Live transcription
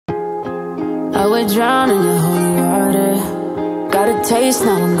I would drown in your holy water. Got a taste,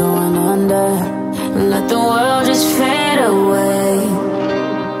 now I'm going under. And let the world just fade away.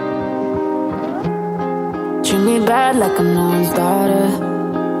 Treat me bad like I'm no one's daughter.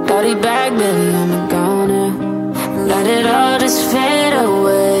 Body bag, baby, I'm a goner. Let it all just fade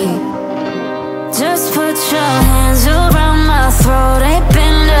away. Just put your hands around my throat. Ain't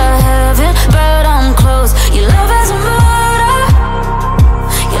been to heaven, but I'm close. Your love is a murder.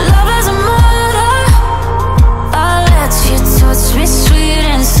 Your love is a murder. I'll let you touch me sweet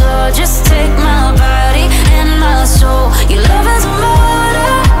and slow. Just take my body and my soul. Your love is a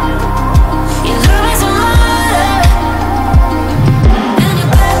murder. Your love is a murder. And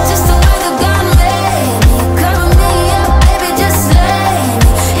you're back just the way that God made me. Cover me up, baby, just lay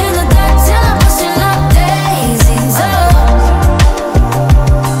me in the dark till I'm pushing up daisies. Oh,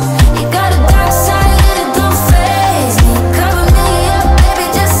 you got a dark side and it don't faze me. Cover me up, baby,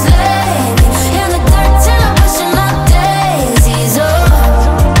 just lay me in the dark till I'm pushing up daisies. Oh,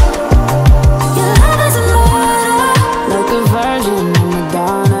 your love is a murder. Like a virgin, I'm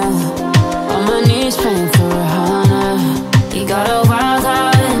Madonna. On my knees praying for a Hana. You got a wild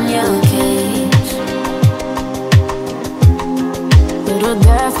heart in your cage. Little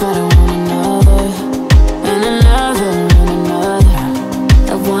death, but I